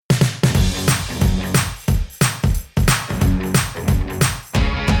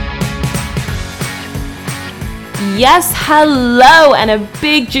Yes, hello, and a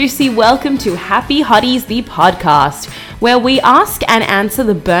big juicy welcome to Happy Hotties, the podcast, where we ask and answer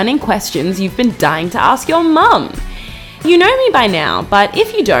the burning questions you've been dying to ask your mum. You know me by now, but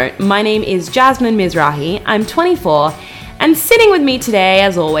if you don't, my name is Jasmine Mizrahi, I'm 24, and sitting with me today,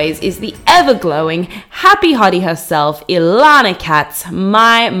 as always, is the ever-glowing Happy Hottie herself, Ilana Katz,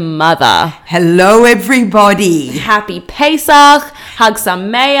 my mother. Hello, everybody. Happy Pesach, Hag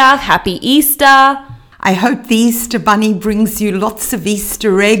Sameach, Happy Easter. I hope the Easter Bunny brings you lots of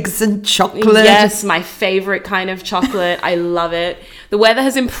Easter eggs and chocolate. Yes, my favorite kind of chocolate. I love it. The weather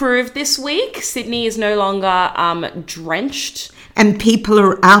has improved this week. Sydney is no longer drenched. And people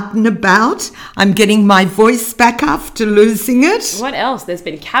are out and about. I'm getting my voice back after losing it. What else? There's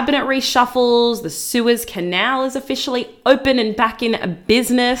been cabinet reshuffles. The Suez Canal is officially open and back in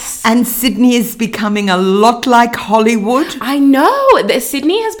business. And Sydney is becoming a lot like Hollywood. I know.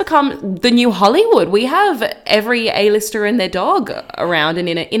 Sydney has become the new Hollywood. We have every A-lister and their dog around and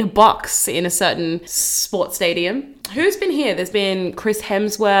in a box in a certain sports stadium. Who's been here? There's been Chris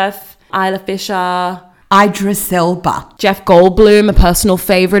Hemsworth, Isla Fisher, Idris Elba. Jeff Goldblum, a personal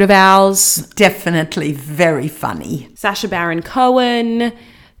favorite of ours. Definitely very funny. Sacha Baron Cohen.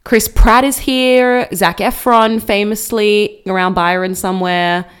 Chris Pratt is here. Zac Efron, famously around Byron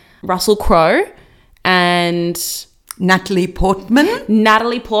somewhere. Russell Crowe. And Natalie Portman,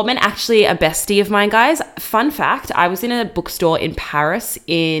 actually a bestie of mine, guys. Fun fact, I was in a bookstore in Paris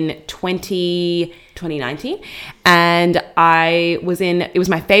in 2019, and it was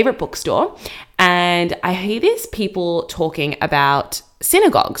my favorite bookstore, and I hear these people talking about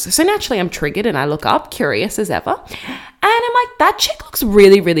synagogues. So naturally I'm triggered and I look up, curious as ever, and I'm like, that chick looks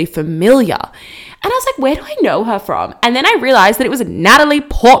really, really familiar. And I was like, where do I know her from? And then I realized that it was Natalie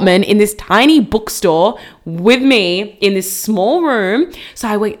Portman in this tiny bookstore with me in this small room. So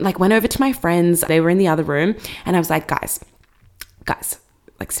I went over to my friends. They were in the other room. And I was like, guys,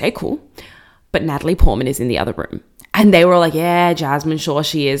 stay cool. But Natalie Portman is in the other room. And they were all like, yeah, Jasmine, sure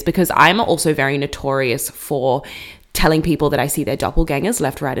she is. Because I'm also very notorious for telling people that I see their doppelgangers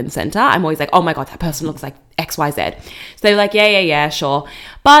left, right, and center. I'm always like, oh my God, that person looks like XYZ. So they were like, yeah, sure.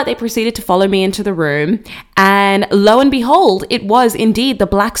 But they proceeded to follow me into the room. And lo and behold, it was indeed the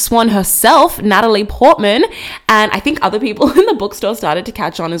Black Swan herself, Natalie Portman. And I think other people in the bookstore started to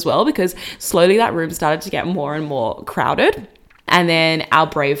catch on as well, because slowly that room started to get more and more crowded. And then our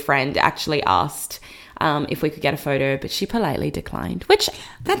brave friend actually asked if we could get a photo, but she politely declined, which...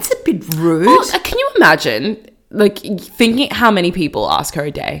 That's a bit rude. Well, can you imagine... thinking how many people ask her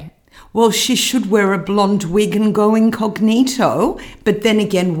a day? Well, she should wear a blonde wig and go incognito. But then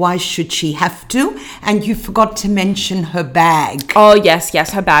again, why should she have to? And you forgot to mention her bag. Oh, yes.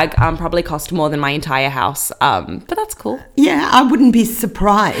 Her bag probably cost more than my entire house. But that's cool. Yeah, I wouldn't be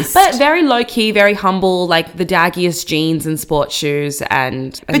surprised. But very low-key, very humble, like the daggiest jeans and sports shoes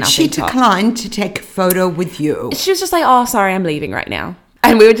and But she declined to take a photo with you. She was just like, oh, sorry, I'm leaving right now.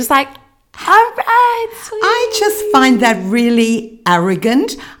 And we were just like... all right, sweet. I just find that really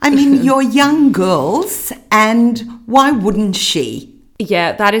arrogant. I mean, you're young girls, and why wouldn't she?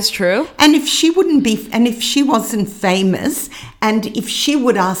 Yeah, that is true. And if she wasn't famous, and if she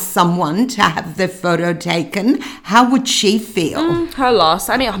would ask someone to have their photo taken, how would she feel? Her loss.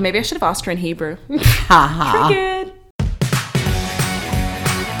 I mean, maybe I should have asked her in Hebrew. Ha. Triggered.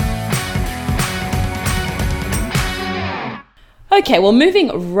 Okay, well,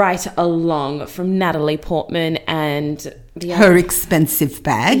 moving right along from Natalie Portman and her expensive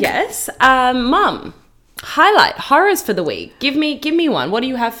bag. Yes, Mum. Highlight horrors for the week. Give me one. What do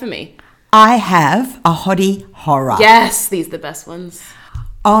you have for me? I have a hottie horror. Yes, these are the best ones.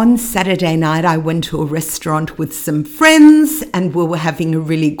 On Saturday night, I went to a restaurant with some friends and we were having a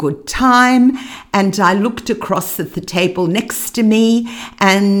really good time. And I looked across at the table next to me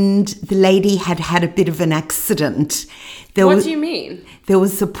and the lady had a bit of an accident. What do you mean? There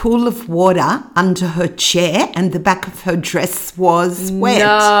was a pool of water under her chair and the back of her dress was wet.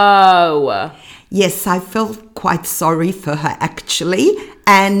 No. Yes, I felt quite sorry for her actually.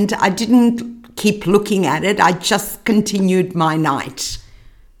 And I didn't keep looking at it. I just continued my night.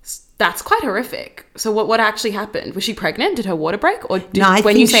 That's quite horrific. So what actually happened? Was she pregnant? Did her water break? Or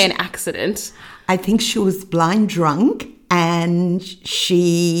when you say an accident? I think she was blind drunk and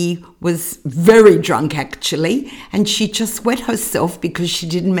she was very drunk actually. And she just wet herself because she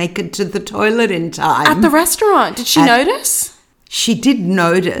didn't make it to the toilet in time. At the restaurant? Did she notice? She did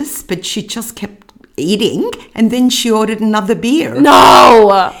notice, but she just kept eating and then she ordered another beer.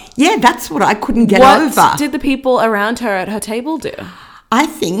 No! Yeah, that's what I couldn't get over. What did the people around her at her table do? I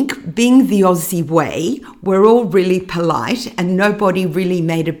think being the Aussie way, we're all really polite and nobody really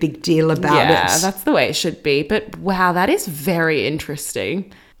made a big deal about it. Yeah, that's the way it should be. But wow, that is very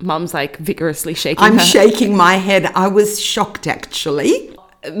interesting. Mum's like vigorously shaking I'm her. shaking my head. I was shocked, actually.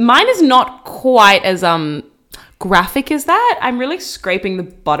 Mine is not quite as graphic as that. I'm really scraping the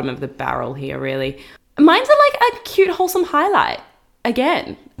bottom of the barrel here, really. Mine's like a cute, wholesome highlight.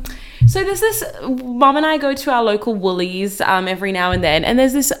 Again. So there's this, Mum and I go to our local Woolies every now and then, and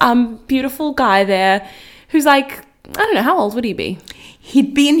there's this beautiful guy there who's like, I don't know, how old would he be?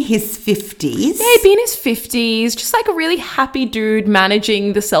 He'd be in his 50s. Yeah, he'd be in his 50s, just like a really happy dude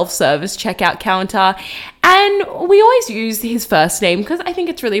managing the self-service checkout counter. And we always use his first name because I think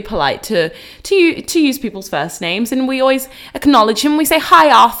it's really polite to use people's first names. And we always acknowledge him. We say, "Hi,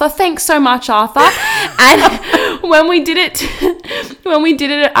 Arthur. Thanks so much, Arthur." And when we did it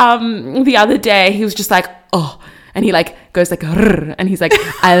the other day, he was just like, "Oh," and he like goes like, "Rrr," and he's like,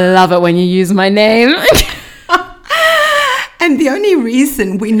 "I love it when you use my name." And the only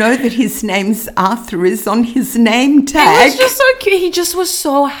reason we know that his name's Arthur is on his name tag. It was just so cute. He just was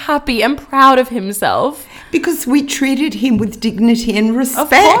so happy and proud of himself. Because we treated him with dignity and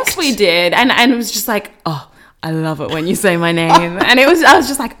respect. Of course we did. And it was just like, oh, I love it when you say my name. And I was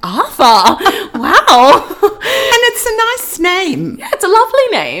just like, Arthur, wow. And it's a nice name. Yeah, it's a lovely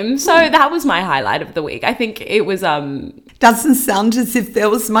name. So that was my highlight of the week. I think it was... Doesn't sound as if there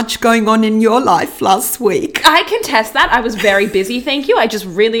was much going on in your life last week. I contest that. I was very busy, thank you. I just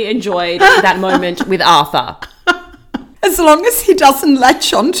really enjoyed that moment with Arthur. As long as he doesn't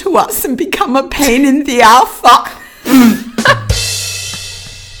latch on to us and become a pain in the Arthur.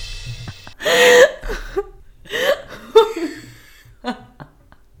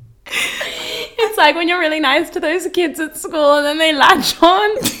 It's like when you're really nice to those kids at school and then they latch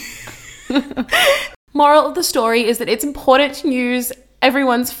on. Moral of the story is that it's important to use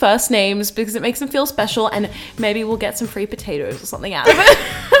everyone's first names because it makes them feel special, and maybe we'll get some free potatoes or something out of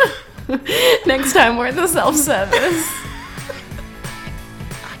it next time we're at the self-service.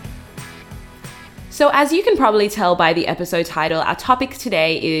 So as you can probably tell by the episode title, our topic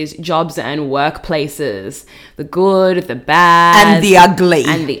today is jobs and workplaces. The good, the bad. And the ugly.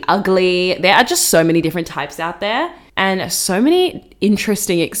 And the ugly. There are just so many different types out there and so many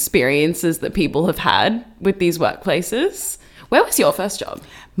interesting experiences that people have had with these workplaces. Where was your first job?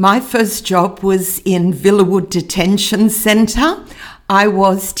 My first job was in Villawood Detention Centre. I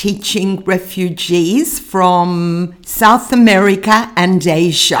was teaching refugees from South America and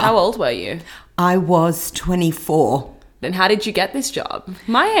Asia. How old were you? I was 24. Then how did you get this job?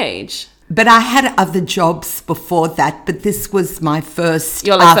 My age. But I had other jobs before that, but this was my first...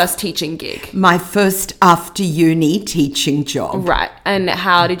 Your first teaching gig? My first after uni teaching job. Right. And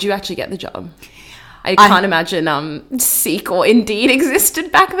how did you actually get the job? I can't imagine Seek or Indeed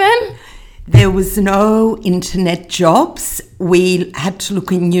existed back then. There was no internet jobs. We had to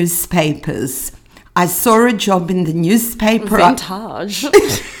look in newspapers. I saw a job in the newspaper. Vintage.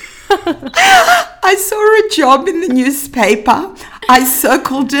 I saw a job in the newspaper. I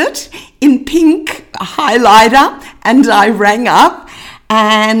circled it in pink highlighter and I rang up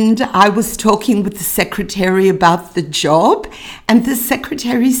and I was talking with the secretary about the job, and the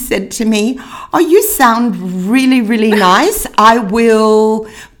secretary said to me, "Oh, you sound really, really nice. I will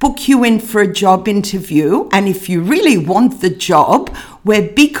book you in for a job interview, and if you really want the job, wear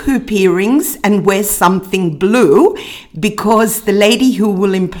big hoop earrings and wear something blue, because the lady who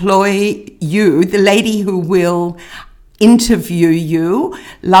will employ you, the lady who will interview you,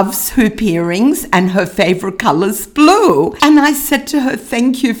 loves hoop earrings and her favorite color's blue." And I said to her,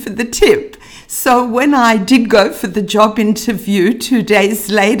 "Thank you for the tip." So when I did go for the job interview 2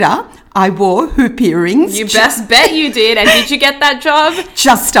 days later, I wore hoop earrings. You best bet you did. And did you get that job?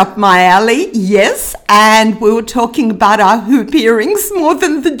 Just up my alley, yes. And we were talking about our hoop earrings more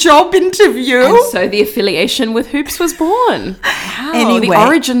than the job interview. And so the affiliation with hoops was born. Wow, Anyway. the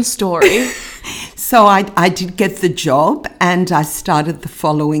origin story. So I did get the job and I started the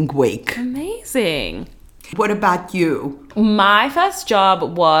following week. Amazing. What about you? My first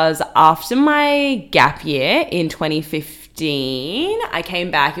job was after my gap year in 2015. I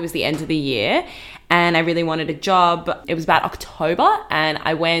came back, it was the end of the year, and I really wanted a job. It was about October, and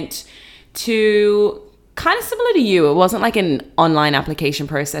I went to, kind of similar to you, it wasn't like an online application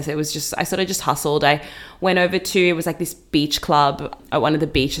process. It was just, I sort of just hustled. I went over to, it was like this beach club at one of the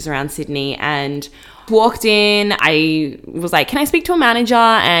beaches around Sydney, and walked in. I was like, "Can I speak to a manager?"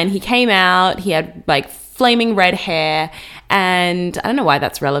 And he came out. He had like flaming red hair, and I don't know why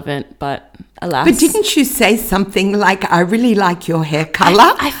that's relevant, but alas. But didn't you say something like, "I really like your hair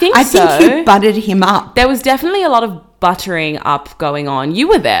color"? I think so. I so. think you butted him up. There was definitely a lot of buttering up going on. You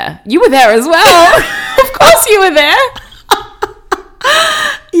were there. You were there as well. Of course you were there.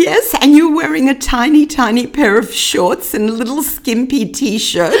 Yes, and you're wearing a tiny, tiny pair of shorts and a little skimpy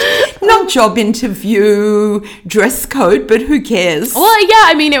t-shirt. Not job interview, dress code, but who cares? Well, yeah,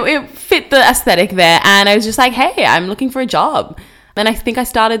 I mean, it fit the aesthetic there. And I was just like, hey, I'm looking for a job. And I think I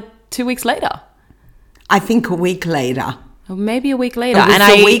started 2 weeks later. I think a week later. Maybe a week later. It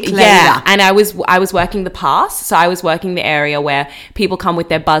was a week later. Yeah, and I was working the pass. So I was working the area where people come with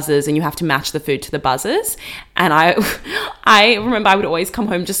their buzzers and you have to match the food to the buzzers. And I remember I would always come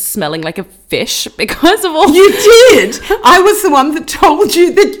home just smelling like a fish because of all... You did! I was the one that told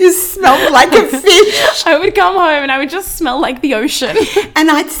you that you smelled like a fish. I would come home and I would just smell like the ocean.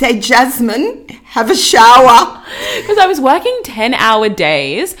 And I'd say, Jasmine, have a shower. Because I was working 10-hour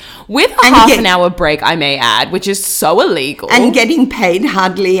days with a half an hour break, I may add, which is so illegal. And getting paid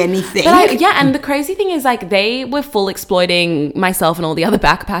hardly anything. But and the crazy thing is, like, they were full exploiting myself and all the other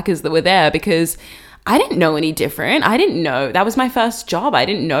backpackers that were there because I didn't know any different. I didn't know. That was my first job. I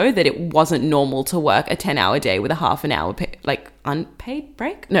didn't know that it wasn't normal to work a 10-hour day with a half an hour, unpaid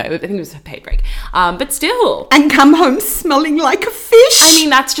break? No, I think it was a paid break. But still. And come home smelling like a fish. I mean,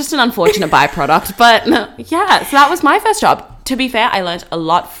 that's just an unfortunate byproduct. But yeah, so that was my first job. To be fair, I learned a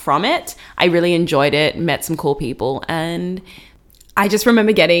lot from it. I really enjoyed it, met some cool people. And I just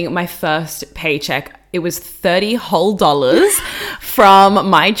remember getting my first paycheck. It was $30 whole from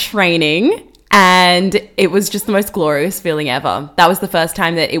my training. And it was just the most glorious feeling ever. That was the first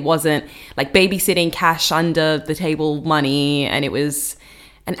time that it wasn't like babysitting cash under the table money. And it was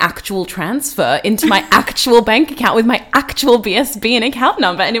an actual transfer into my actual bank account with my actual BSB and account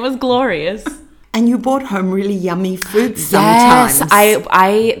number. And it was glorious. And you brought home really yummy food sometimes.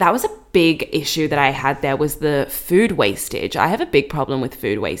 Yes, that was a big issue that I had there was the food wastage. I have a big problem with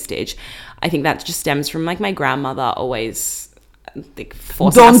food wastage. I think that just stems from like my grandmother always...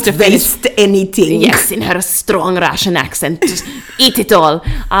 Don't waste anything. Yes, in her strong Russian accent. Just eat it all.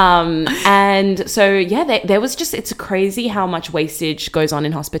 And so, yeah, there was just, it's crazy how much wastage goes on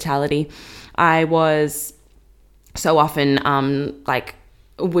in hospitality. I was so often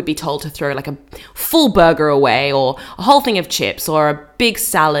would be told to throw like a full burger away or a whole thing of chips or a big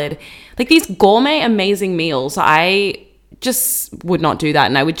salad. Like these gourmet amazing meals, I just would not do that,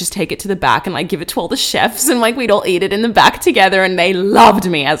 and I would just take it to the back and like give it to all the chefs, and like we'd all eat it in the back together, and they loved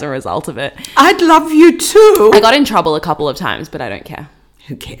me as a result of it. I'd love you too. I got in trouble a couple of times, but I don't care.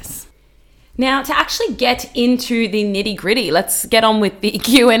 Who cares? Now, to actually get into the nitty gritty, let's get on with the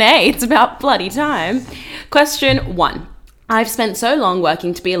Q&A. It's about bloody time. Question 1. I've spent so long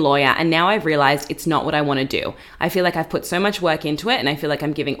working to be a lawyer, and now I've realized it's not what I want to do. I feel like I've put so much work into it, and I feel like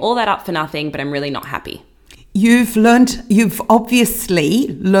I'm giving all that up for nothing, but I'm really not happy. You've obviously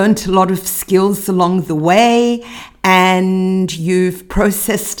learned a lot of skills along the way, and you've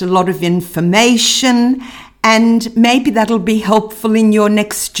processed a lot of information, and maybe that'll be helpful in your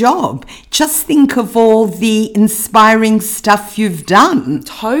next job. Just think of all the inspiring stuff you've done.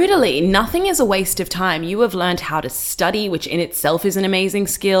 Totally. Nothing is a waste of time. You have learned how to study, which in itself is an amazing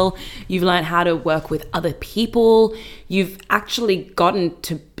skill. You've learned how to work with other people. You've actually gotten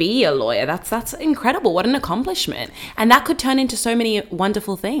to be a lawyer. That's incredible. What an accomplishment. And that could turn into so many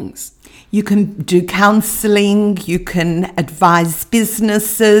wonderful things. You can do counseling, you can advise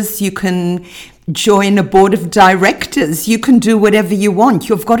businesses, you can join a board of directors, you can do whatever you want.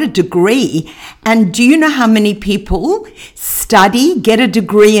 You've got a degree. And do you know how many people study, get a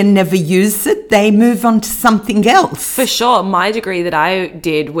degree and never use it? They move on to something else. For sure. My degree that I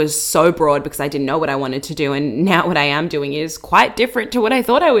did was so broad because I didn't know what I wanted to do. And now what I am doing is quite different to what I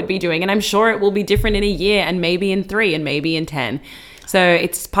thought I would be doing. And I'm sure it will be different in a year and maybe in 3 and maybe in 10. So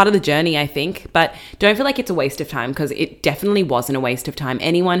it's part of the journey, I think, but don't feel like it's a waste of time because it definitely wasn't a waste of time.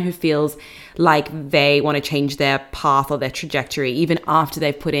 Anyone who feels like they want to change their path or their trajectory, even after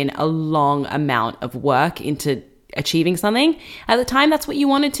they've put in a long amount of work into achieving something, at the time, that's what you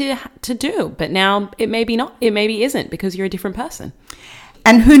wanted to do. But now it may be not, it maybe isn't because you're a different person.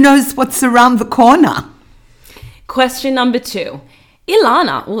 And who knows what's around the corner? Question number 2.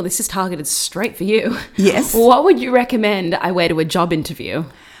 Ilana, well, this is targeted straight for you. Yes. What would you recommend I wear to a job interview?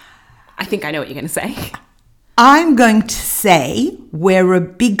 I think I know what you're going to say. I'm going to say wear a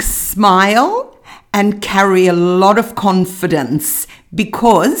big smile and carry a lot of confidence,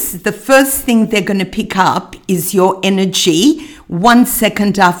 because the first thing they're going to pick up is your energy 1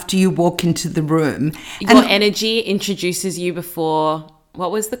 second after you walk into the room. Your energy introduces you before...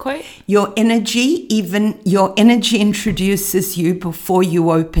 What was the quote? Your energy introduces you before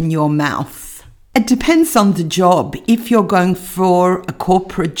you open your mouth. It depends on the job. If you're going for a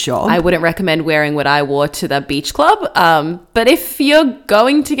corporate job, I wouldn't recommend wearing what I wore to the beach club. But if you're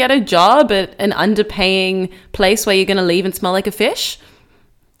going to get a job at an underpaying place where you're going to leave and smell like a fish,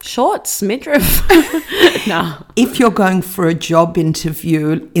 shorts, midriff. No. if you're going for a job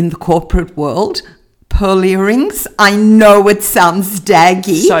interview in the corporate world, pearl earrings, I know it sounds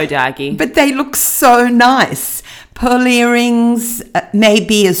daggy. So daggy. But they look so nice. Pearl earrings,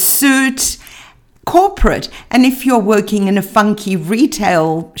 maybe a suit, corporate. And if you're working in a funky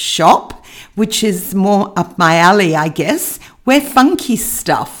retail shop, which is more up my alley, I guess, wear funky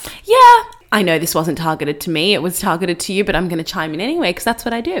stuff. Yeah. I know this wasn't targeted to me. It was targeted to you, but I'm going to chime in anyway because that's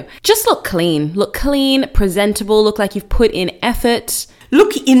what I do. Just look clean. Look clean, presentable, look like you've put in effort.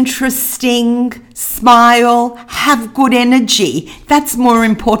 Look interesting, smile, have good energy. That's more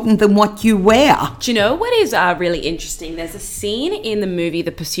important than what you wear. Do you know what is really interesting? There's a scene in the movie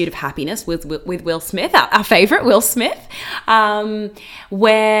The Pursuit of Happiness with Will Smith, our favorite Will Smith,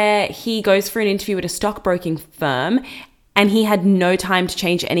 where he goes for an interview at a stockbroking firm and he had no time to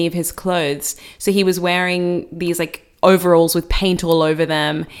change any of his clothes. So he was wearing these like overalls with paint all over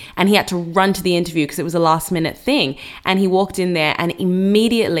them and he had to run to the interview because it was a last minute thing. And he walked in there and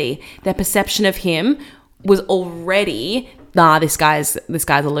immediately their perception of him was already, this guy's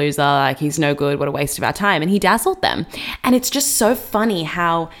a loser, like he's no good, what a waste of our time. And he dazzled them. And it's just so funny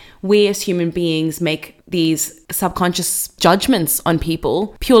how we as human beings make these subconscious judgments on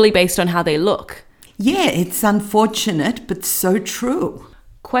people purely based on how they look. Yeah, it's unfortunate, but so true.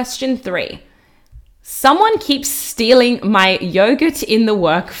 Question 3. Someone keeps stealing my yogurt in the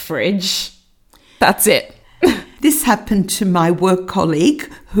work fridge. That's it. This happened to my work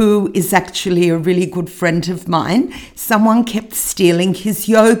colleague, who is actually a really good friend of mine. Someone kept stealing his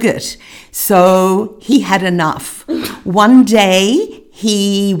yogurt, so he had enough. One day,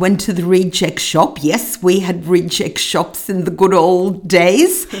 he went to the reject shop. Yes, we had reject shops in the good old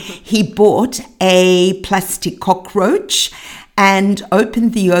days. He bought a plastic cockroach and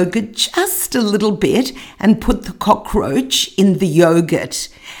opened the yogurt just a little bit and put the cockroach in the yogurt.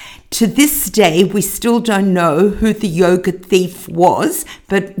 To this day, we still don't know who the yogurt thief was,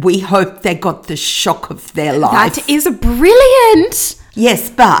 but we hope they got the shock of their life. That is brilliant. Yes,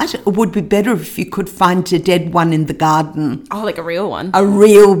 but it would be better if you could find a dead one in the garden. Oh, like a real one? A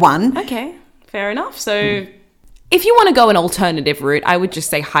real one. Okay, fair enough. So if you want to go an alternative route, I would just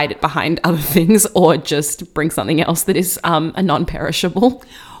say hide it behind other things or just bring something else that is a non-perishable.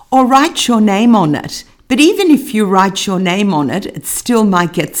 Or write your name on it. But even if you write your name on it, it still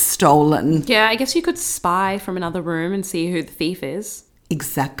might get stolen. Yeah, I guess you could spy from another room and see who the thief is.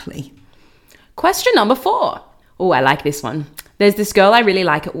 Exactly. Question number 4. Oh, I like this one. There's this girl I really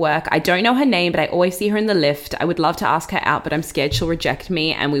like at work. I don't know her name, but I always see her in the lift. I would love to ask her out, but I'm scared she'll reject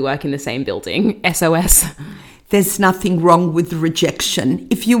me and we work in the same building. SOS. There's nothing wrong with rejection.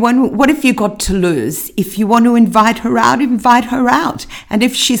 What have you got to lose? If you want to invite her out, invite her out. And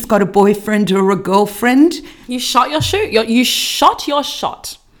if she's got a boyfriend or a girlfriend... You shot your shoot. You shot your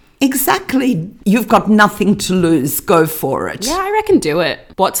shot. Exactly. You've got nothing to lose. Go for it. Yeah, I reckon do it.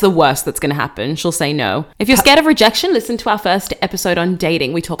 What's the worst that's going to happen? She'll say no. If you're scared of rejection, listen to our first episode on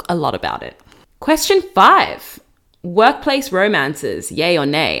dating. We talk a lot about it. Question 5. Workplace romances, yay or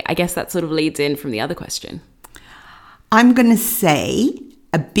nay? I guess that sort of leads in from the other question. I'm going to say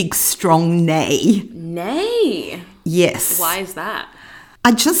a big, strong nay. Nay? Yes. Why is that?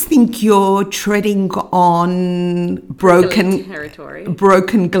 I just think you're treading on broken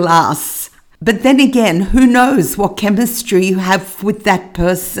glass. But then again, who knows what chemistry you have with that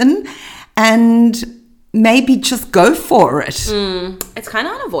person, and maybe just go for it. It's kind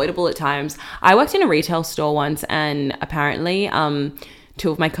of unavoidable at times. I worked in a retail store once, and apparently 2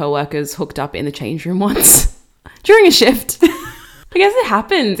 of my coworkers hooked up in the change room once during a shift. I guess it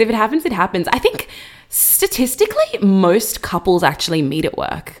happens. If it happens, it happens. I think statistically, most couples actually meet at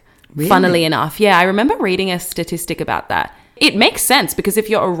work. Really? Funnily enough. Yeah, I remember reading a statistic about that. It makes sense because if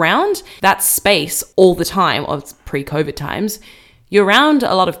you're around that space all the time, or pre-COVID times, you're around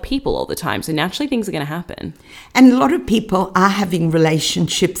a lot of people all the time. So naturally things are going to happen. And a lot of people are having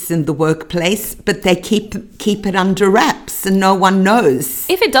relationships in the workplace, but they keep it under wraps and no one knows.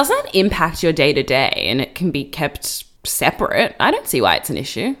 If it doesn't impact your day-to-day and it can be kept separate, I don't see why it's an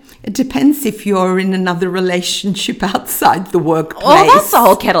issue. It depends if you're in another relationship outside the workplace. Oh, that's a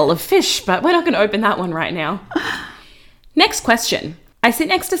whole kettle of fish, but we're not going to open that one right now. Next question. I sit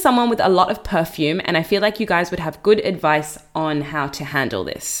next to someone with a lot of perfume and I feel like you guys would have good advice on how to handle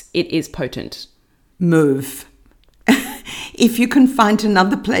this. It is potent. Move. If you can find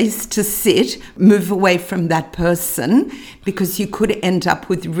another place to sit, move away from that person because you could end up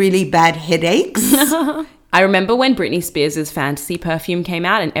with really bad headaches. I remember when Britney Spears' Fantasy perfume came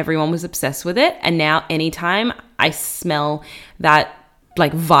out and everyone was obsessed with it. And now anytime I smell that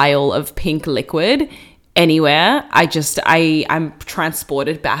like vial of pink liquid anywhere, I'm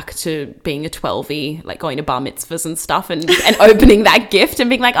transported back to being a 12-y, like going to bar mitzvahs and stuff and opening that gift and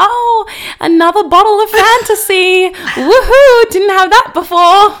being like, oh, another bottle of Fantasy. Woohoo, didn't have that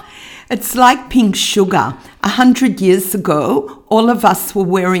before. It's like pink sugar. 100 years ago, all of us were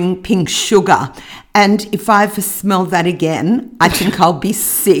wearing pink sugar. And if I ever smell that again, I think I'll be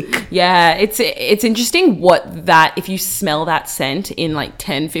sick. Yeah, it's interesting if you smell that scent in like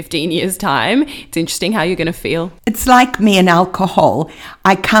 10, 15 years time, it's interesting how you're going to feel. It's like me and alcohol.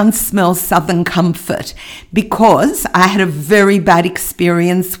 I can't smell Southern Comfort because I had a very bad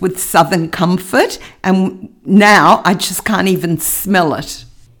experience with Southern Comfort. And now I just can't even smell it.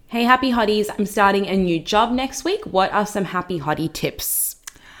 Hey, Happy Hotties, I'm starting a new job next week. What are some Happy Hottie tips?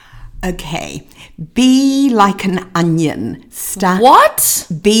 Okay, be like an onion. What?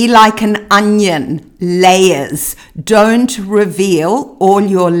 Be like an onion. Layers. Don't reveal all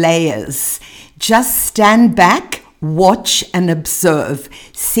your layers. Just stand back, watch and observe.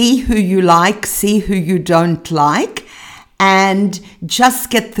 See who you like, see who you don't like, and just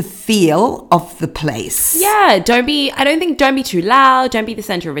get the feel of the place. Yeah, don't be too loud, don't be the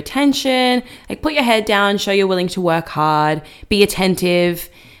center of attention. Like, put your head down, show you're willing to work hard, be attentive,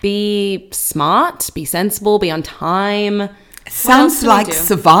 be smart, be sensible, be on time. Sounds like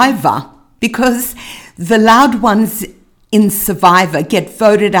Survivor, because the loud ones in Survivor get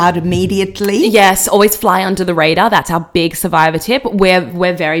voted out immediately. Yes, always fly under the radar. That's our big Survivor tip.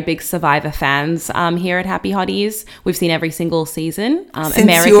 We're very big Survivor fans here at Happy Hotties. We've seen every single season.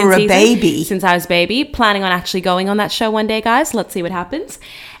 Since you were a baby. Since I was a baby. Planning on actually going on that show one day, guys. Let's see what happens.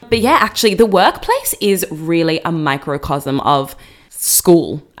 But yeah, actually, the workplace is really a microcosm of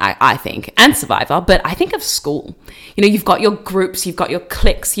school, I think, and Survivor. But I think of school. You know, you've got your groups, you've got your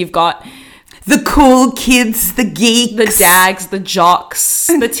cliques, you've got the cool kids, the geeks, the dags, the jocks,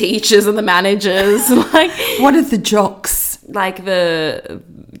 the teachers and the managers. Like, what are the jocks? Like the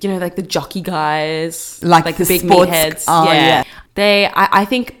jockey guys, like the big sports meatheads. Oh, yeah. I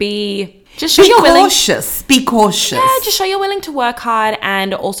think just show you're cautious. Be cautious. Yeah, just show you're willing to work hard,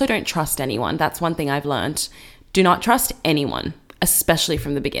 and also don't trust anyone. That's one thing I've learned. Do not trust anyone, especially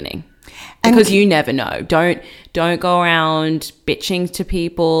from the beginning. Because you never know. Don't go around bitching to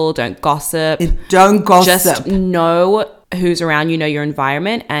people. Don't gossip. Don't gossip. Just know who's around you, know your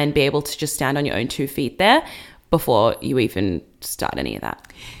environment, and be able to just stand on your own 2 feet there before you even start any of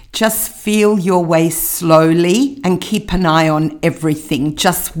that. Just feel your way slowly and keep an eye on everything.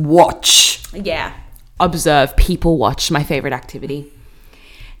 Just watch. Yeah. Observe. People watch. My favorite activity.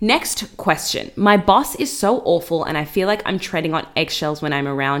 Next question. My boss is so awful and I feel like I'm treading on eggshells when I'm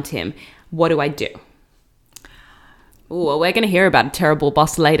around him. What do I do? Ooh, well, we're going to hear about a terrible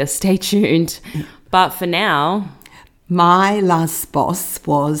boss later. Stay tuned. But for now, my last boss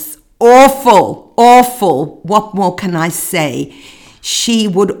was awful. Awful. What more can I say? She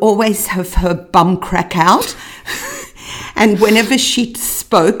would always have her bum crack out. And whenever she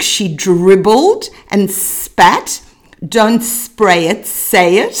spoke, she dribbled and spat. Don't spray it,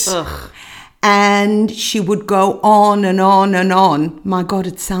 say it. Ugh. And she would go on and on and on. My God,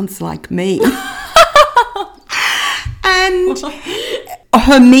 it sounds like me. And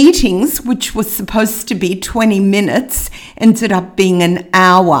her meetings, which was supposed to be 20 minutes, ended up being an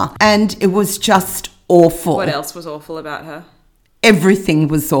hour. And it was just awful. What else was awful about her? Everything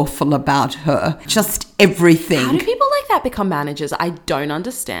was awful about her. Just everything. How do people like that become managers? I don't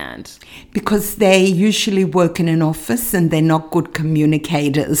understand. Because they usually work in an office and they're not good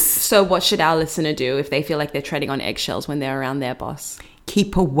communicators. So what should our listener do if they feel like they're treading on eggshells when they're around their boss?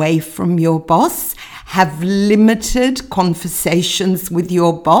 Keep away from your boss. Have limited conversations with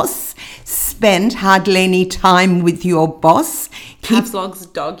your boss. Spend hardly any time with your boss. Pavlov's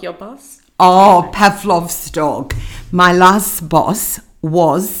dog, your boss? Oh, Pavlov's dog. My last boss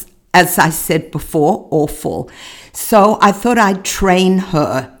was, as I said before, awful. So I thought I'd train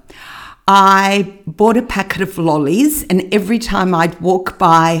her. I bought a packet of lollies, and every time I'd walk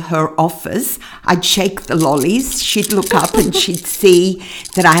by her office, I'd shake the lollies. She'd look up and she'd see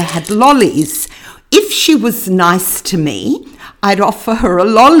that I had lollies. If she was nice to me, I'd offer her a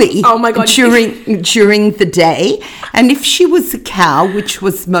lolly. Oh my God. during the day. And if she was a cow, which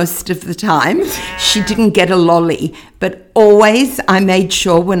was most of the time, she didn't get a lolly. But always I made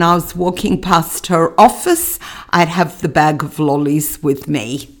sure when I was walking past her office, I'd have the bag of lollies with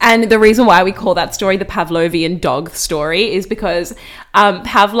me. And the reason why we call that story the Pavlovian dog story is because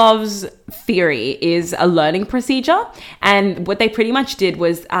Pavlov's theory is a learning procedure. And what they pretty much did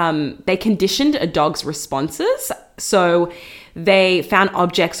was they conditioned a dog's responses. So they found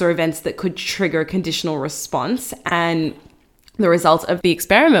objects or events that could trigger a conditional response, and the result of the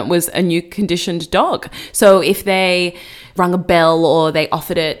experiment was a new conditioned dog. So if they rung a bell or they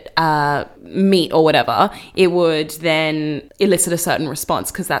offered it meat or whatever, it would then elicit a certain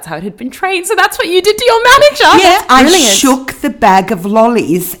response because that's how it had been trained. So that's what you did to your manager. Yeah, I shook the bag of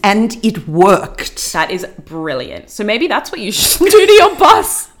lollies and it worked. That is brilliant. So maybe that's what you should do to your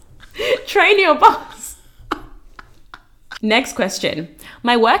boss. Train your boss. Next question.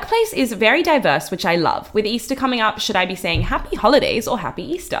 My workplace is very diverse, which I love. With Easter coming up, should I be saying happy holidays or happy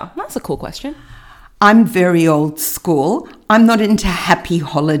Easter? That's a cool question. I'm very old school. I'm not into happy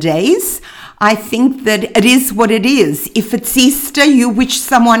holidays. I think that it is what it is. If it's Easter, you wish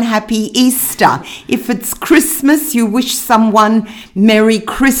someone happy Easter. If it's Christmas, you wish someone Merry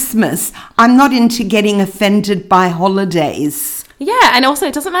Christmas. I'm not into getting offended by holidays. Yeah, and also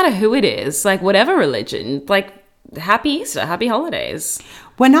it doesn't matter who it is, like whatever religion, like happy Easter, happy holidays.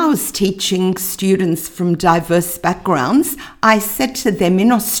 When I was teaching students from diverse backgrounds, I said to them,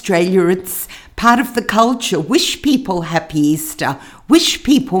 in Australia, it's part of the culture. Wish people happy Easter. Wish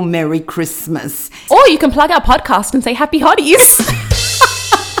people Merry Christmas. Or you can plug our podcast and say happy hotties.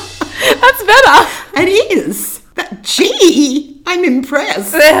 That's better. It is. Gee, I'm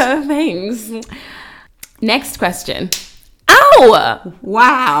impressed. Thanks. Next question. Ow!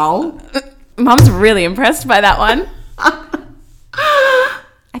 Wow. Mum's really impressed by that one.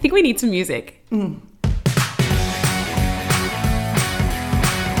 I think we need some music.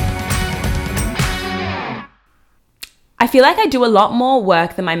 I feel like I do a lot more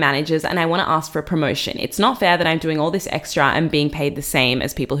work than my managers and I want to ask for a promotion. It's not fair that I'm doing all this extra and being paid the same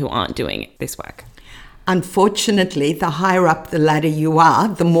as people who aren't doing this work. Unfortunately, the higher up the ladder you are,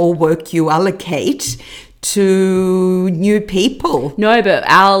 the more work you allocate to new people. No, but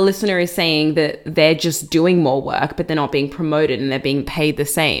our listener is saying that they're just doing more work, but they're not being promoted and they're being paid the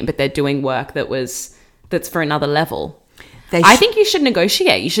same, but they're doing work that's for another level. I think you should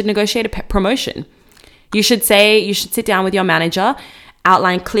negotiate. You should negotiate a promotion. You should sit down with your manager,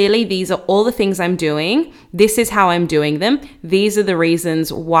 outline clearly, these are all the things I'm doing. This is how I'm doing them. These are the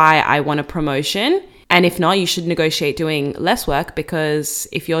reasons why I want a promotion. And if not, you should negotiate doing less work, because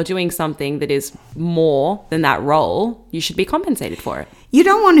if you're doing something that is more than that role, you should be compensated for it. You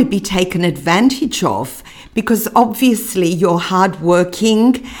don't want to be taken advantage of, because obviously you're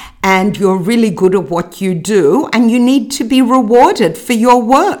hardworking and you're really good at what you do and you need to be rewarded for your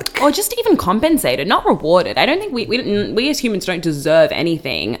work. Or just even compensated, not rewarded. I don't think we as humans don't deserve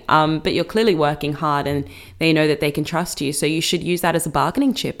anything, but you're clearly working hard and they know that they can trust you. So you should use that as a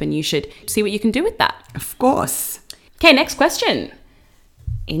bargaining chip and you should see what you can do with that. Of course. Okay, next question.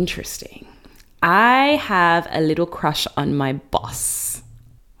 Interesting. I have a little crush on my boss.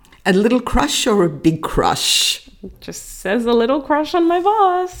 A little crush or a big crush? Just says a little crush on my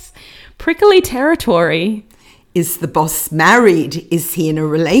boss. Prickly territory. Is the boss married? Is he in a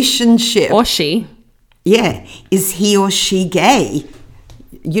relationship? Or she. Yeah. Is he or she gay?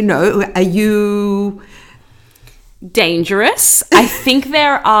 You know, are you... Dangerous. I think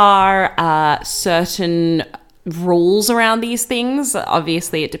there are certain rules around these things.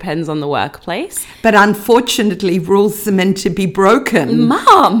 Obviously, it depends on the workplace. But unfortunately, rules are meant to be broken.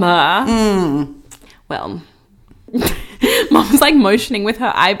 Mama! Well, Mom's like motioning with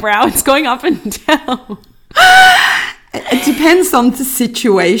her eyebrow. It's going up and down. It depends on the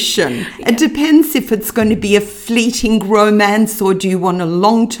situation. Yeah. It depends if it's going to be a fleeting romance or do you want a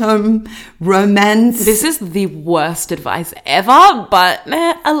long-term romance. This is the worst advice ever, but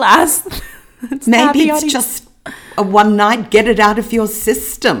alas. Maybe it's just a one night, get it out of your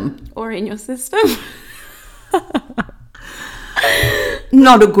system. Or in your system.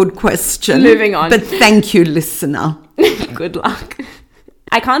 Not a good question. Moving on. But thank you, listener. Good luck.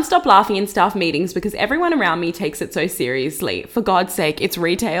 I can't stop laughing in staff meetings because everyone around me takes it so seriously. For God's sake, it's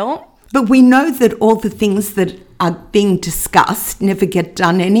retail. But we know that all the things that are being discussed never get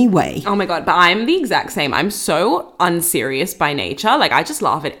done anyway. Oh my God, but I'm the exact same. I'm so unserious by nature. Like, I just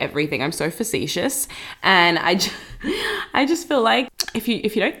laugh at everything. I'm so facetious. And I just feel like if you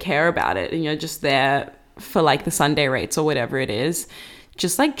don't care about it and you're just there for like the Sunday rates or whatever it is,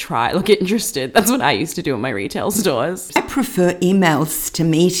 just like try, look interested. That's what I used to do in my retail stores. I prefer emails to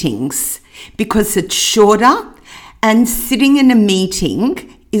meetings because it's shorter, and sitting in a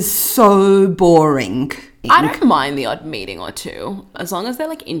meeting is so boring. I don't mind the odd meeting or two, as long as they're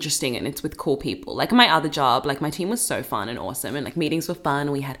like interesting and it's with cool people. Like my other job, like my team was so fun and awesome, and like meetings were fun.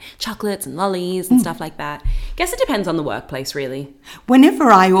 We had chocolates and lollies and stuff like that. Guess it depends on the workplace, really.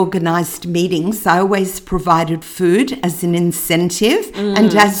 Whenever I organised meetings, I always provided food as an incentive.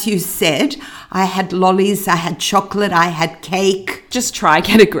 And as you said, I had lollies, I had chocolate, I had cake. Just try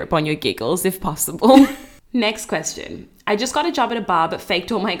get a grip on your giggles if possible. Next question. I just got a job at a bar but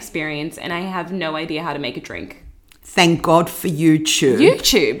faked all my experience and I have no idea how to make a drink. Thank God for YouTube.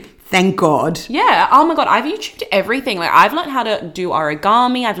 YouTube? Thank God. Yeah. Oh my God. I've YouTubed everything. Like I've learned how to do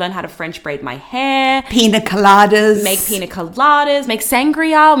origami. I've learned how to French braid my hair. Pina coladas. Make pina coladas. Make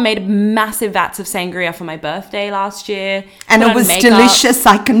sangria. Made massive vats of sangria for my birthday last year. And it was delicious.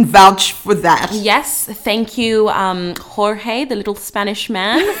 I can vouch for that. Yes. Thank you, Jorge, the little Spanish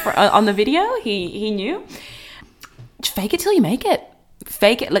man on the video. He knew. Fake it till you make it.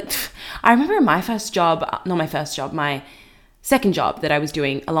 Fake it. Like I remember in my second job that I was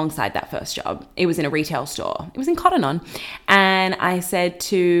doing alongside that first job. It was in a retail store. It was in Cotton On. And I said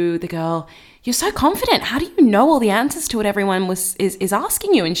to the girl, "You're so confident. How do you know all the answers to what everyone is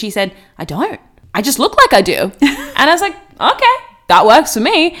asking you?" And she said, "I don't. I just look like I do." And I was like, okay, that works for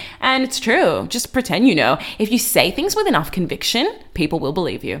me. And it's true. Just pretend you know. If you say things with enough conviction, people will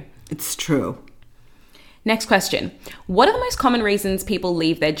believe you. It's true. Next question. What are the most common reasons people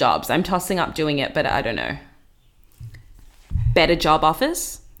leave their jobs? I'm tossing up doing it, but I don't know. Better job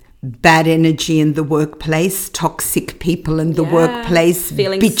offers? Bad energy in the workplace, toxic people in the workplace,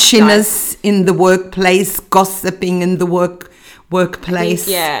 feeling bitchiness in the workplace, gossiping in the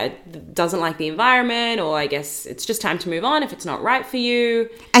workplace. Doesn't like the environment, or I guess it's just time to move on if it's not right for you.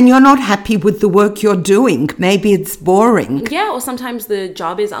 And you're not happy with the work you're doing. Maybe it's boring. Yeah, or sometimes the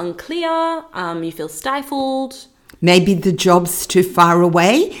job is unclear. You feel stifled. Maybe the job's too far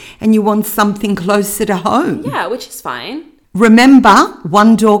away and you want something closer to home. Yeah, which is fine. Remember,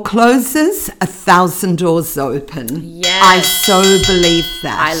 one door closes, 1,000 doors open. Yes. I so believe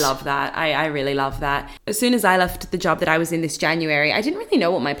that. I love that. I really love that. As soon as I left the job that I was in this January, I didn't really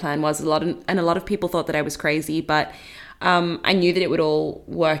know what my plan was. A lot of people thought that I was crazy, but I knew that it would all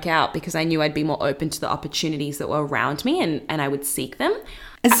work out because I knew I'd be more open to the opportunities that were around me and I would seek them.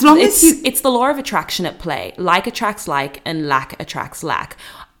 As long as it's the law of attraction at play. Like attracts like and lack attracts lack.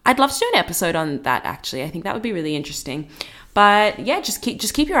 I'd love to do an episode on that, actually. I think that would be really interesting. But yeah, just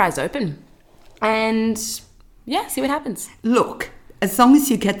keep your eyes open and yeah, see what happens. Look, as long as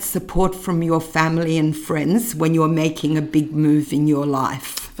you get support from your family and friends when you're making a big move in your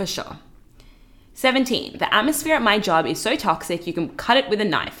life. For sure. 17. The atmosphere at my job is so toxic you can cut it with a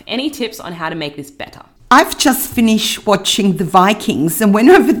knife. Any tips on how to make this better? I've just finished watching The Vikings, and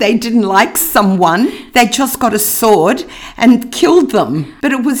whenever they didn't like someone, they just got a sword and killed them.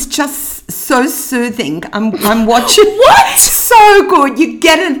 But it was just so soothing. I'm watching. What? So good. You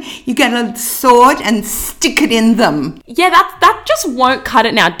get a sword and stick it in them. Yeah, that just won't cut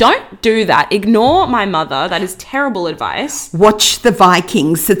it now. Don't do that. Ignore my mother. That is terrible advice. Watch The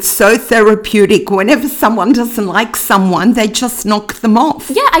Vikings. It's so therapeutic. Whenever someone doesn't like someone, they just knock them off.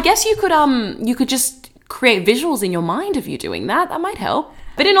 Yeah, I guess you could just create visuals in your mind of you doing that. That might help.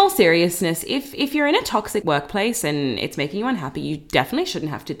 But in all seriousness, if you're in a toxic workplace and it's making you unhappy, you definitely shouldn't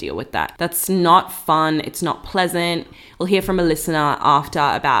have to deal with that. That's not fun. It's not pleasant. We'll hear from a listener after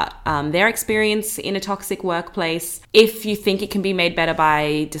about their experience in a toxic workplace. If you think it can be made better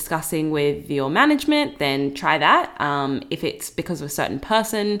by discussing with your management, then try that. If it's because of a certain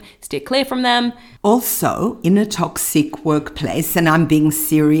person, steer clear from them. Also, in a toxic workplace, and I'm being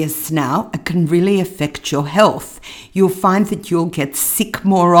serious now, it can really affect your health. You'll find that you'll get sick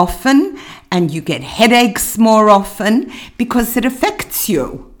more often and you get headaches more often because it affects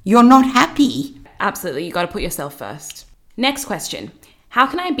you. You're not happy. Absolutely. You got to put yourself first. Next question. How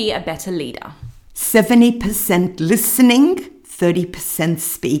can I be a better leader? 70% listening, 30%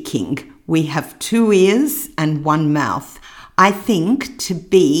 speaking. We have 2 ears and 1 mouth. I think to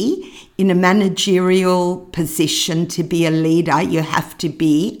be in a managerial position, to be a leader, you have to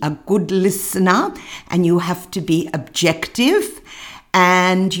be a good listener and you have to be objective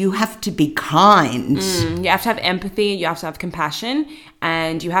and you have to be kind. You have to have empathy, you have to have compassion,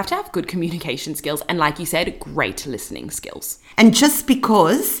 and you have to have good communication skills. And like you said, great listening skills. And just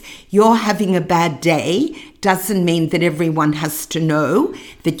because you're having a bad day doesn't mean that everyone has to know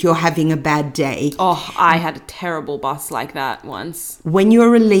that you're having a bad day. Oh, I had a terrible boss like that once. When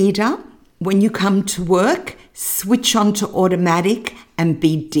you're a leader, when you come to work, switch on to automatic and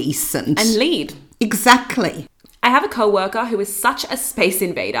be decent. And lead. Exactly. I have a coworker who is such a space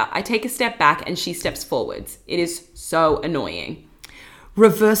invader. I take a step back and she steps forwards. It is so annoying.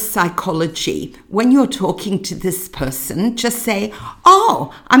 Reverse psychology. When you're talking to this person, just say,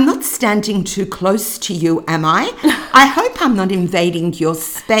 "Oh, I'm not standing too close to you, am I? I hope I'm not invading your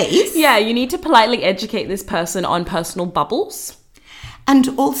space." Yeah, you need to politely educate this person on personal bubbles. And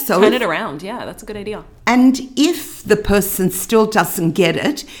also... Turn it around. Yeah, that's a good idea. And if the person still doesn't get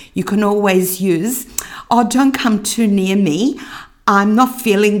it, you can always use, "Oh, don't come too near me. I'm not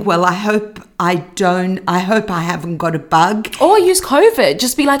feeling well. I hope I haven't got a bug." Or use COVID.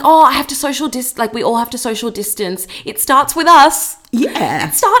 Just be like, "Oh, I have to social we all have to social distance. It starts with us. Yeah.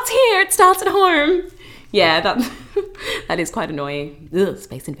 It starts here. It starts at home." Yeah, that is quite annoying. Ugh,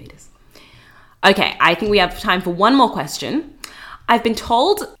 space invaders. Okay, I think we have time for one more question. I've been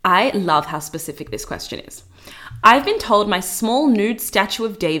told, I love how specific this question is. I've been told my small nude statue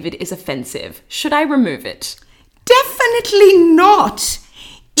of David is offensive. Should I remove it? Definitely not.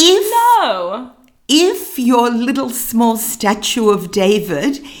 No. If your little small statue of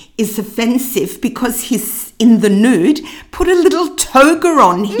David is offensive because he's in the nude, put a little toga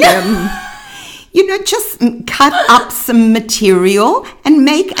on him. Just cut up some material and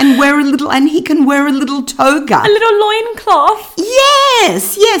he can wear a little toga. A little loincloth.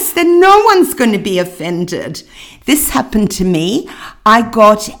 Yes, then no one's going to be offended. This happened to me. I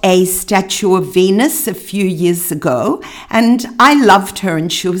got a statue of Venus a few years ago and I loved her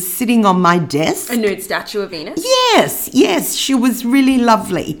and she was sitting on my desk. A nude statue of Venus? Yes, she was really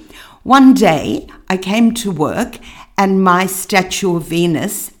lovely. One day I came to work and my statue of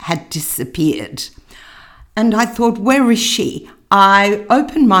Venus had disappeared. And I thought, where is she? I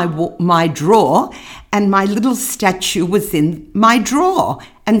opened my drawer and my little statue was in my drawer.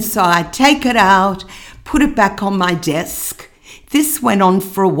 And so I take it out, put it back on my desk. This went on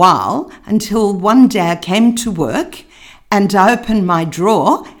for a while until one day I came to work and I opened my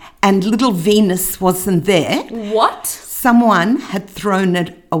drawer and little Venus wasn't there. What? Someone had thrown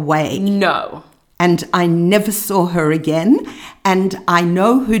it away. No. And I never saw her again. And I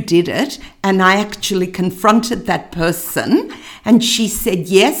know who did it. And I actually confronted that person. And she said,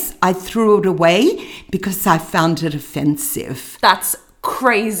 yes, I threw it away because I found it offensive. That's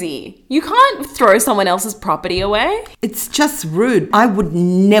crazy. You can't throw someone else's property away. It's just rude. I would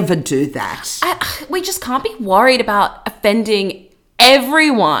never do that. We just can't be worried about offending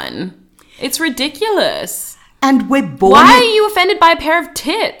everyone. It's ridiculous. And we're born... Why are you offended by a pair of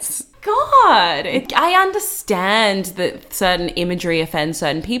tits? God, I understand that certain imagery offends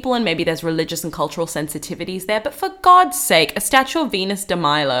certain people and maybe there's religious and cultural sensitivities there, but for God's sake, a statue of Venus de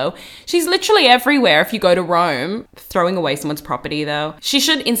Milo, she's literally everywhere if you go to Rome. Throwing away someone's property though. She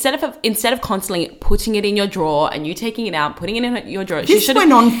should, instead of constantly putting it in your drawer and you taking it out, putting it in your drawer, this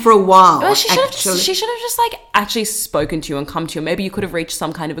went on for a while. Well, she should have just actually spoken to you and come to you. Maybe you could have reached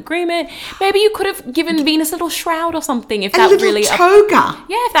some kind of agreement. Maybe you could have given Venus a little shroud or something if that really... toga.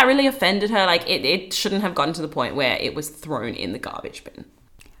 Yeah, if that really offended her, it shouldn't have gotten to the point where it was thrown in the garbage bin.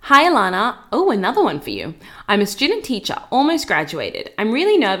 Hi Alana. Oh, another one for you. I'm a student teacher, almost graduated. I'm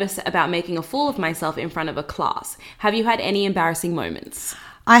really nervous about making a fool of myself in front of a class. Have you had any embarrassing moments?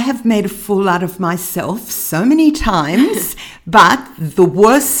 I have made a fool out of myself so many times, but the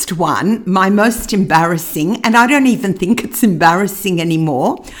worst one, my most embarrassing, and I don't even think it's embarrassing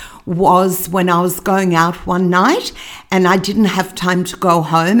anymore, was when I was going out one night and I didn't have time to go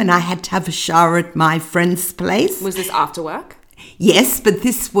home and I had to have a shower at my friend's place. Was this after work? Yes, but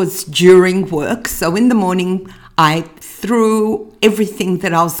this was during work. So in the morning, I threw everything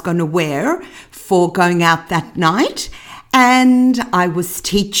that I was going to wear for going out that night. And I was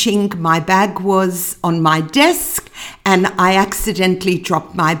teaching, my bag was on my desk and I accidentally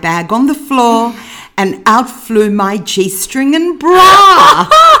dropped my bag on the floor and out flew my G-string and bra.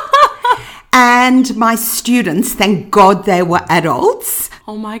 And my students, thank God they were adults.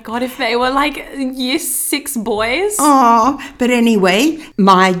 Oh my God, if they were like year 6 boys. Oh, but anyway,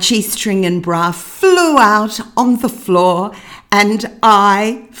 my G-string and bra flew out on the floor and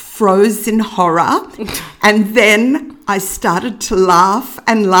I froze in horror. And then I started to laugh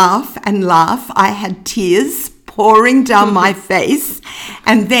and laugh and laugh. I had tears pouring down my face.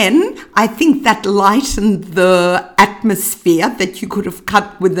 And then I think that lightened the atmosphere that you could have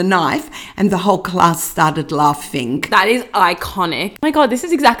cut with a knife and the whole class started laughing. That is iconic. Oh my God, this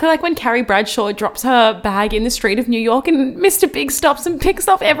is exactly like when Carrie Bradshaw drops her bag in the street of New York and Mr. Big stops and picks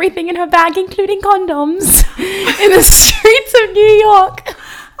off everything in her bag, including condoms, in the streets of New York.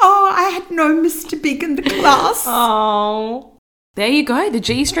 Oh, I had no Mr. Big in the class. Oh. There you go, the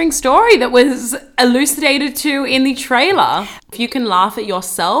G-string story that was elucidated to in the trailer. If you can laugh at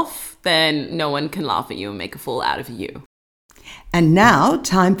yourself, then no one can laugh at you and make a fool out of you. And now,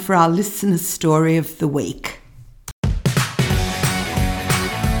 time for our listener story of the week.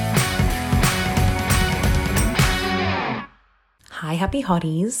 Hi, happy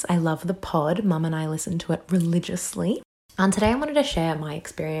hotties. I love the pod. Mum and I listen to it religiously. And today I wanted to share my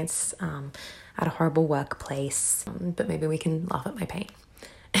experience at a horrible workplace, but maybe we can laugh at my pain.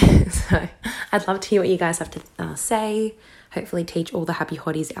 So I'd love to hear what you guys have to say. Hopefully teach all the happy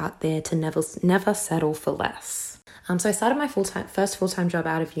hotties out there to never settle for less. So I started my first full-time job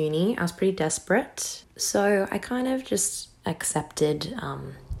out of uni. I was pretty desperate. So I kind of just accepted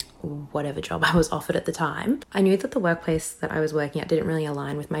whatever job I was offered at the time. I knew that the workplace that I was working at didn't really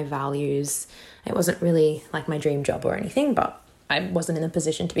align with my values. It wasn't really like my dream job or anything, but I wasn't in a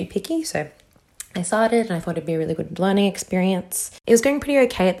position to be picky. So I started and I thought it'd be a really good learning experience. It was going pretty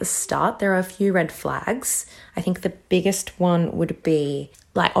okay at the start. There are a few red flags. I think the biggest one would be,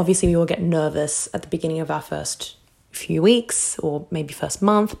 like, obviously we all get nervous at the beginning of our first few weeks or maybe first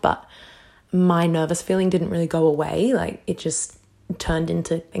month, but my nervous feeling didn't really go away. Like, it just turned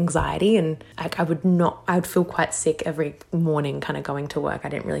into anxiety, and I would feel quite sick every morning kind of going to work. I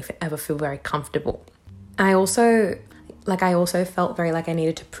didn't really ever feel very comfortable. I also felt very like I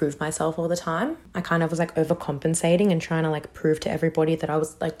needed to prove myself all the time. I kind of was like overcompensating and trying to like prove to everybody that I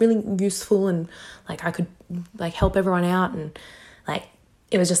was like really useful and like I could like help everyone out, and like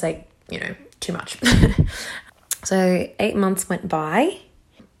it was just like, too much. So 8 months went by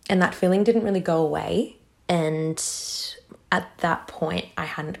and that feeling didn't really go away, and at that point, I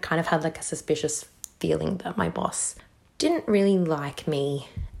had kind of had like a suspicious feeling that my boss didn't really like me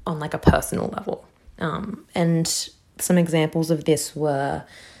on like a personal level. And some examples of this were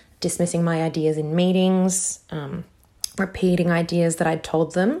dismissing my ideas in meetings, repeating ideas that I'd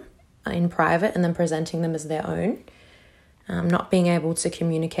told them in private and then presenting them as their own, not being able to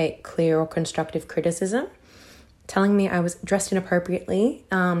communicate clear or constructive criticism, telling me I was dressed inappropriately.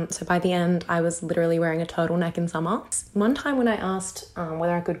 So by the end, I was literally wearing a turtleneck in summer. One time when I asked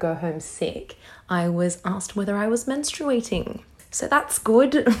whether I could go home sick, I was asked whether I was menstruating. So that's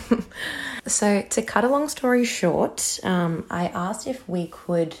good. So to cut a long story short, I asked if we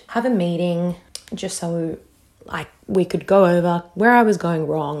could have a meeting just so we could go over where I was going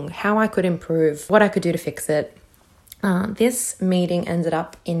wrong, how I could improve, what I could do to fix it. This meeting ended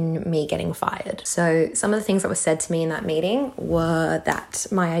up in me getting fired. So some of the things that were said to me in that meeting were that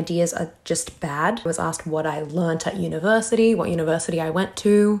my ideas are just bad. I was asked what I learned at university, what university I went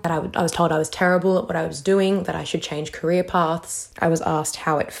to, that I was told I was terrible at what I was doing, that I should change career paths. I was asked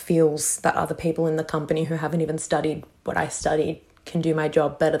how it feels that other people in the company who haven't even studied what I studied can do my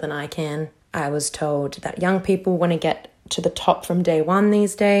job better than I can. I was told that young people want to get to the top from day one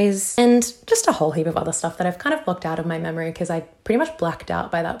these days, and just a whole heap of other stuff that I've kind of blocked out of my memory because I pretty much blacked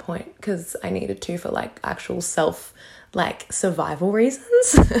out by that point because I needed to for like actual survival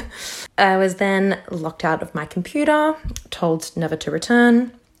reasons. I was then locked out of my computer, told never to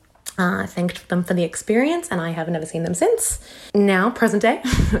return. I thanked them for the experience and I have never seen them since. Now, present day,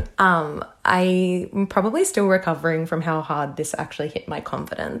 I'm probably still recovering from how hard this actually hit my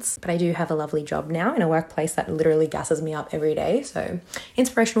confidence. But I do have a lovely job now in a workplace that literally gasses me up every day. So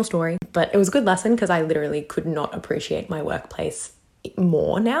inspirational story. But it was a good lesson because I literally could not appreciate my workplace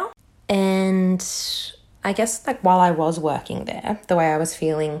more now. And I guess like while I was working there, the way I was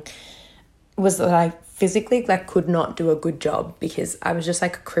feeling was that I physically could not do a good job because I was just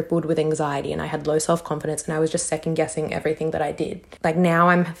like crippled with anxiety and I had low self-confidence and I was just second guessing everything that I did. Like now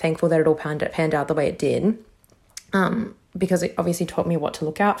I'm thankful that it all panned out the way it did, because it obviously taught me what to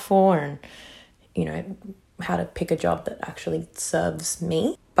look out for and, how to pick a job that actually serves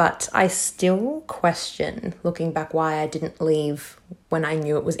me. But I still question, looking back, why I didn't leave when I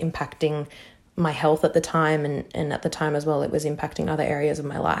knew it was impacting my health at the time, and at the time as well it was impacting other areas of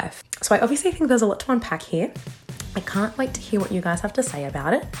my life. So I obviously think there's a lot to unpack here. I can't wait to hear what you guys have to say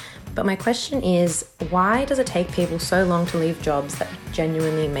about it. But my question is, why does it take people so long to leave jobs that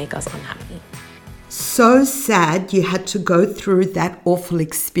genuinely make us unhappy? So sad you had to go through that awful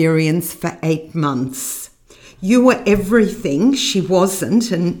experience for 8 months. You were everything she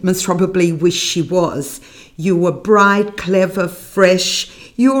wasn't and most probably wish she was. You were bright, clever, fresh.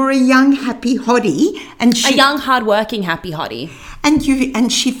 You're a young, happy hottie, and A young, hardworking, happy hottie.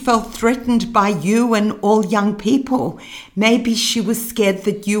 and she felt threatened by you and all young people. Maybe she was scared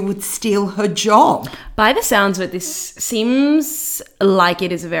that you would steal her job. By the sounds of it, this seems like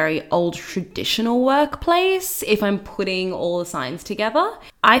it is a very old traditional workplace, if I'm putting all the signs together.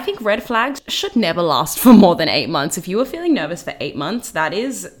 I think red flags should never last for more than 8 months. If you were feeling nervous for 8 months, that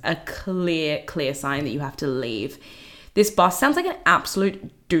is a clear sign that you have to leave. This boss sounds like an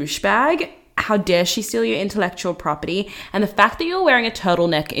absolute douchebag. How dare she steal your intellectual property? And the fact that you're wearing a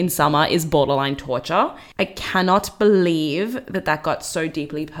turtleneck in summer is borderline torture. I cannot believe that got so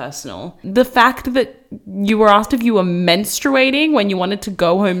deeply personal. The fact that you were asked if you were menstruating when you wanted to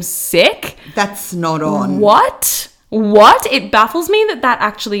go home sick. That's not on. What? It baffles me that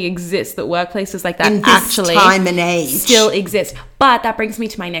actually exists, that workplaces like that in this actually time and age still exist. But that brings me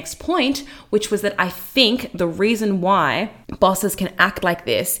to my next point, which was that I think the reason why bosses can act like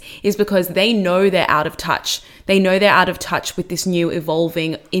this is because they know they're out of touch. They know they're out of touch with this new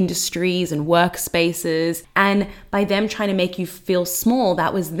evolving industries and workspaces. And by them trying to make you feel small,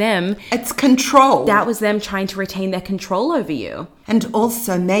 that was them. It's control. That was them trying to retain their control over you. And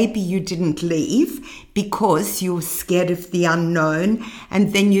also, maybe you didn't leave because you were scared of the unknown.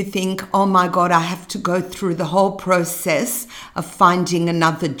 And then you think, oh my God, I have to go through the whole process of finding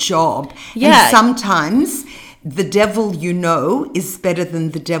another job. Yeah. And sometimes the devil you know is better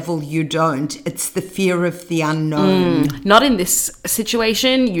than the devil you don't. It's the fear of the unknown. Not in this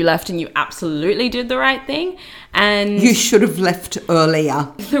situation. You left and you absolutely did the right thing. And You should have left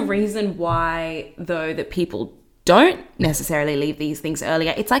earlier. the reason why, though, that people don't necessarily leave these things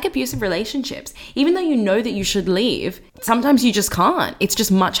earlier, it's like abusive relationships. Even though you know that you should leave, sometimes you just can't. It's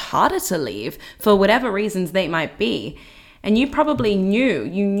just much harder to leave for whatever reasons they might be. And you probably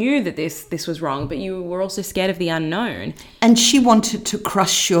knew that this was wrong, but you were also scared of the unknown. And she wanted to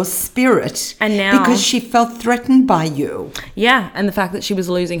crush your spirit. And now- because she felt threatened by you. Yeah, and the fact that she was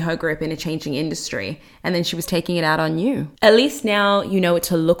losing her grip in a changing industry, and then she was taking it out on you. At least now you know what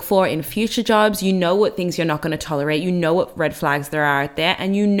to look for in future jobs. You know what things you're not going to tolerate. You know what red flags there are out there.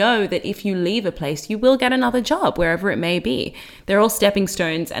 And you know that if you leave a place, you will get another job, wherever it may be. They're all stepping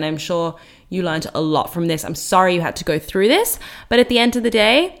stones, and I'm sure you learned a lot from this. I'm sorry you had to go through this, but at the end of the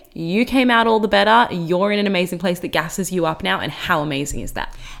day, you came out all the better. You're in an amazing place that gasses you up now, and how amazing is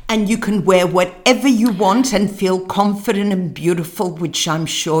that? And you can wear whatever you want and feel confident and beautiful, which I'm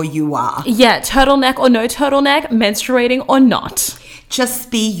sure you are. Yeah, turtleneck or no turtleneck, menstruating or not.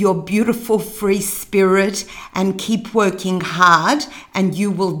 Just be your beautiful free spirit and keep working hard, and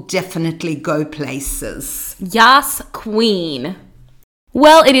you will definitely go places. Yas, queen.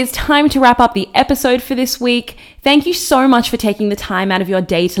 Well, it is time to wrap up the episode for this week. Thank you so much for taking the time out of your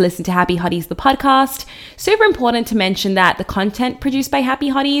day to listen to Happy Hotties, the podcast. Super important to mention that the content produced by Happy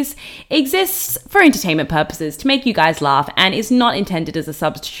Hotties exists for entertainment purposes, to make you guys laugh, and is not intended as a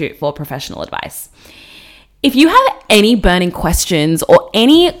substitute for professional advice. If you have any burning questions or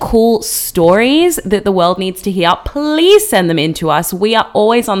any cool stories that the world needs to hear, please send them in to us. We are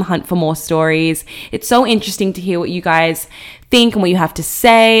always on the hunt for more stories. It's so interesting to hear what you guys think and what you have to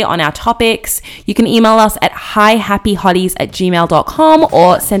say on our topics. You can email us at hihappyhotties@gmail.com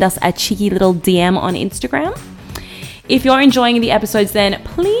or send us a cheeky little DM on Instagram. If you're enjoying the episodes, then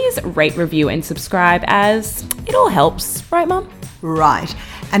please rate, review, and subscribe, as it all helps. Right, Mum? Right.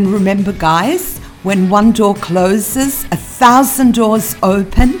 And remember, guys, when one door closes, 1,000 doors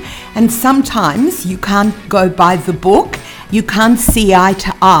open, and sometimes you can't go by the book. You can't see eye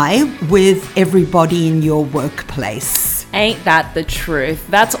to eye with everybody in your workplace. Ain't that the truth?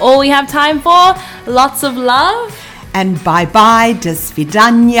 That's all we have time for. Lots of love. And bye-bye, do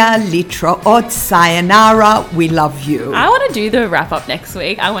svidanya, litraot, sayonara, we love you. I want to do the wrap-up next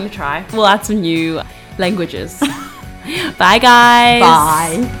week. I want to try. We'll add some new languages. Bye, guys.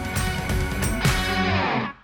 Bye.